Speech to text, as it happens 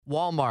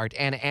Walmart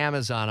and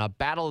Amazon, a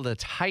battle of the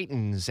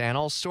titans and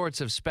all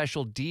sorts of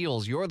special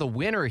deals. You're the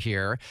winner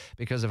here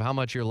because of how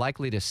much you're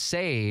likely to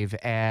save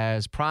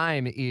as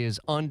Prime is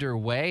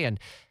underway. And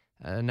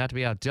not to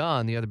be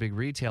outdone, the other big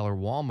retailer,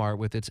 Walmart,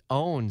 with its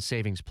own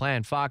savings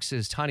plan.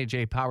 Fox's Tonya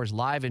J. Powers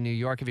live in New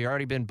York. Have you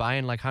already been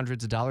buying like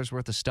hundreds of dollars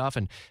worth of stuff?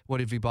 And what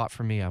have you bought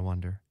for me, I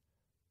wonder?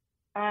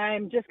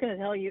 I'm just going to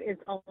tell you,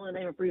 it's all in the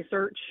name of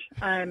research.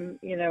 I'm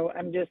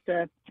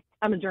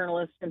a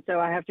journalist, and so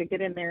I have to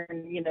get in there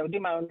and, do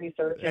my own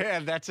research. Yeah,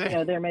 that's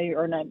it. There may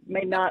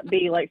not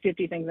be like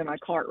 50 things in my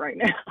cart right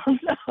now. So,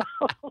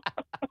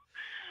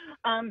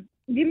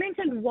 you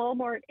mentioned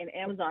Walmart and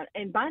Amazon.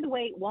 And by the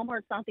way,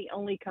 Walmart's not the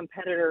only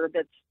competitor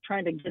that's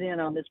trying to get in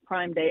on this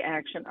Prime Day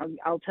action.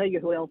 I'll tell you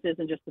who else is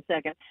in just a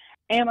second.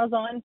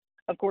 Amazon,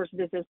 of course,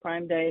 this is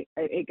Prime Day.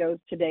 It goes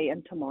today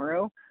and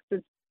tomorrow. So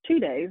it's 2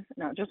 days,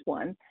 not just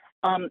one.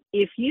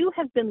 If you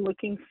have been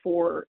looking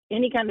for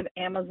any kind of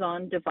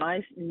Amazon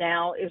device,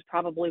 now is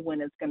probably when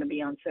it's going to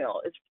be on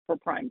sale. It's for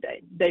Prime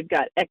Day. They've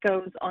got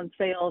Echoes on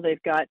sale.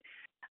 They've got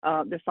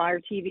the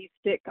Fire TV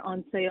stick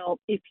on sale.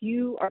 If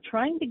you are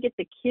trying to get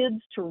the kids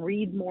to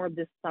read more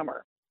this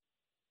summer,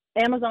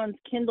 Amazon's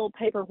Kindle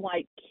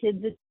Paperwhite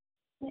Kids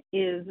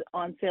is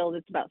on sale.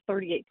 It's about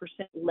 38%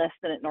 less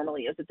than it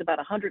normally is. It's about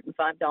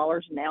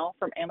 $105 now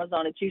from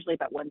Amazon. It's usually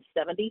about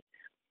 $170.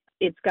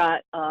 It's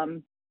got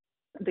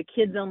the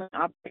kids only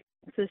operating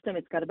system.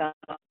 It's got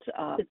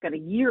it's got a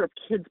year of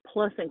Kids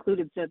Plus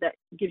included, so that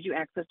gives you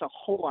access to a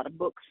whole lot of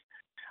books.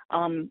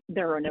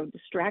 There are no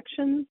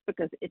distractions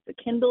because it's a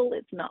Kindle.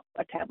 It's not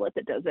a tablet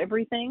that does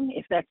everything.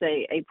 If that's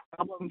a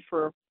problem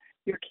for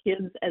your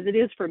kids, as it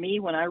is for me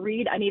when I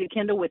read, I need a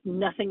Kindle with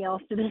nothing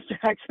else to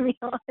distract me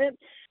on it.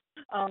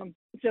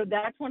 So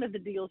that's one of the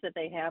deals that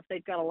they have.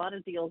 They've got a lot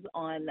of deals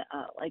on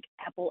like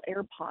Apple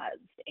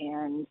AirPods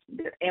and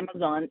their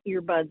Amazon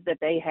earbuds that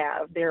they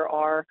have. There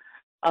are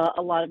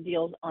a lot of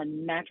deals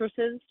on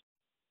mattresses.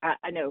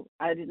 I know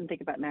I didn't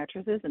think about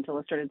mattresses until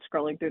I started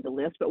scrolling through the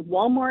list, but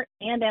Walmart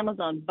and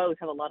Amazon both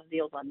have a lot of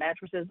deals on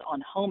mattresses,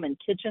 on home and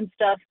kitchen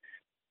stuff.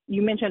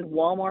 You mentioned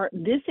Walmart.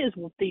 This is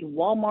the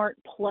Walmart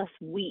Plus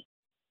Week.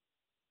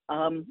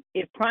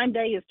 If Prime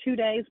Day is 2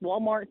 days,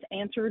 Walmart's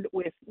answered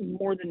with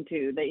more than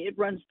two. It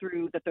runs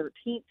through the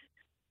 13th.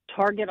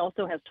 Target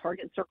also has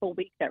Target Circle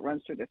Week that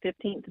runs through the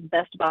 15th.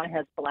 Best Buy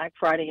has Black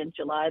Friday in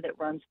July that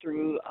runs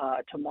through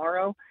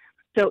tomorrow.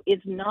 So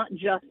it's not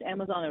just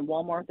Amazon and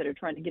Walmart that are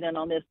trying to get in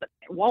on this, but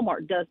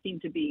Walmart does seem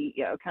to be,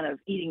 kind of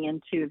eating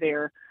into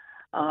their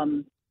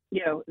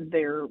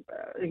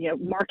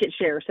market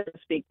share, so to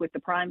speak, with the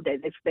Prime Day.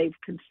 They've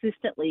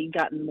consistently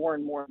gotten more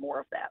and more and more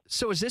of that.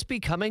 So is this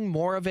becoming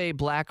more of a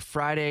Black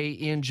Friday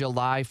in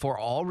July for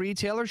all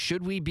retailers?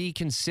 Should we be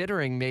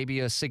considering maybe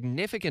a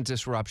significant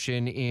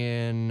disruption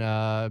in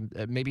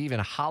maybe even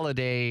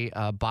holiday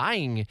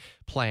buying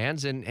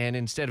plans and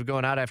instead of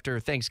going out after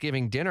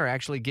Thanksgiving dinner,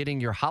 actually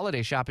getting your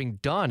holiday shopping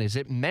done? Is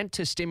it meant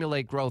to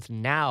stimulate growth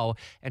now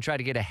and try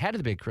to get ahead of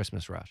the big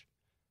Christmas rush?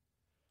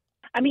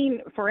 I mean,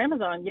 for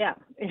Amazon, yeah,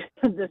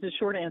 that's a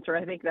short answer.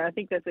 I think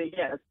that's a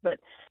yes. But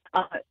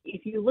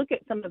if you look at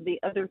some of the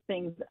other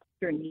things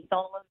underneath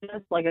all of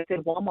this, like I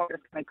said, Walmart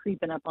is kind of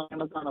creeping up on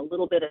Amazon a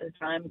little bit at a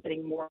time,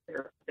 getting more of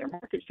their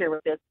market share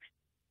with this.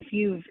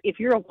 If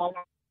you're a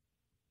Walmart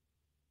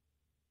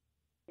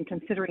and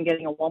considering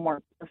getting a Walmart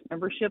Plus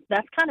membership,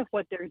 that's kind of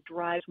what their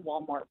drives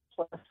Walmart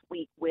Plus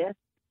week with.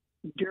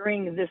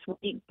 During this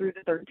week through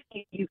the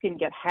 13th, you can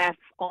get half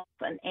off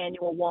an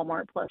annual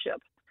Walmart Plus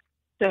ship.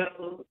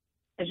 So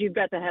as you've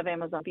got to have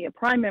Amazon be a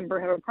Prime member,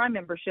 have a Prime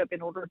membership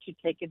in order to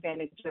take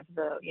advantage of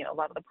a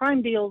lot of the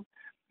Prime deals.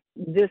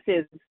 This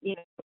is, a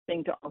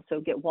thing to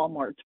also get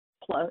Walmart's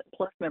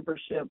plus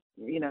membership,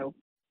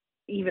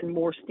 even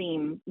more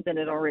steam than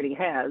it already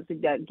has.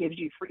 That gives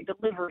you free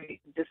delivery,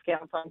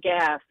 discounts on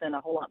gas, and a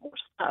whole lot more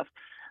stuff.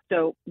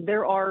 So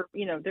there are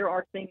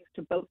things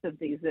to both of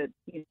these that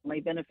may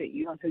benefit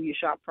you on who you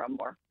shop from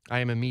more. I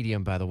am a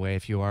medium, by the way,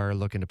 if you are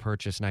looking to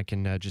purchase, and I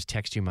can just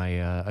text you my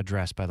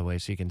address, by the way,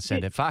 so you can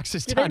send it.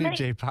 Fox's Tonya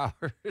J.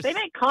 Powers. They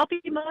make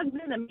coffee mugs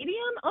in a medium?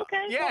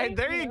 Okay. Yeah,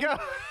 there you go.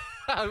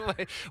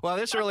 Well,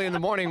 this early in the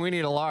morning, we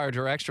need a large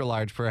or extra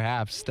large,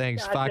 perhaps.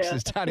 Thanks, Gotcha.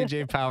 Fox's Tonya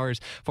J. Powers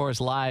for us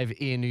live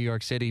in New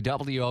York City.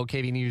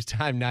 WOKV News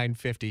Time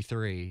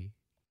 9:53.